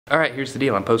Alright, here's the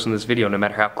deal. I'm posting this video no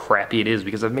matter how crappy it is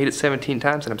because I've made it 17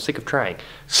 times and I'm sick of trying.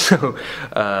 So,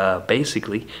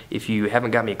 basically, if you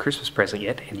haven't got me a Christmas present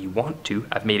yet and you want to,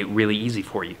 I've made it really easy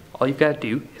for you. All you've got to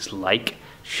do is like,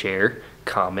 share,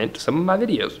 comment some of my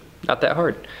videos. Not that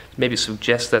hard. Maybe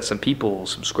suggest that some people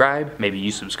subscribe. Maybe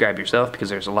you subscribe yourself because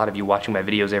there's a lot of you watching my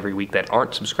videos every week that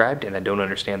aren't subscribed and I don't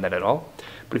understand that at all.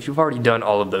 But if you've already done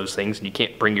all of those things and you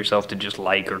can't bring yourself to just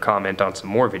like or comment on some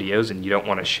more videos and you don't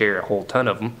want to share a whole ton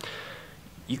of them,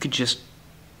 you could just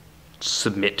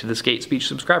submit to the SkateSpeech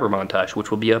subscriber montage,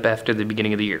 which will be up after the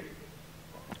beginning of the year.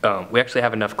 We actually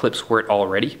have enough clips for it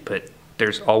already, but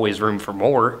there's always room for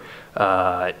more,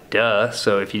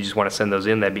 so if you just want to send those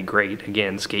in, that'd be great.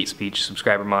 Again, SkateSpeech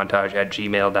subscriber montage at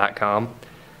gmail.com,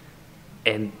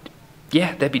 and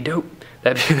yeah, that'd be dope.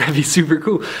 That'd be super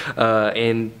cool,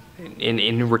 and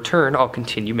in return, I'll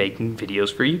continue making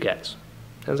videos for you guys.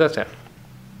 How's that sound?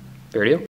 Fair deal?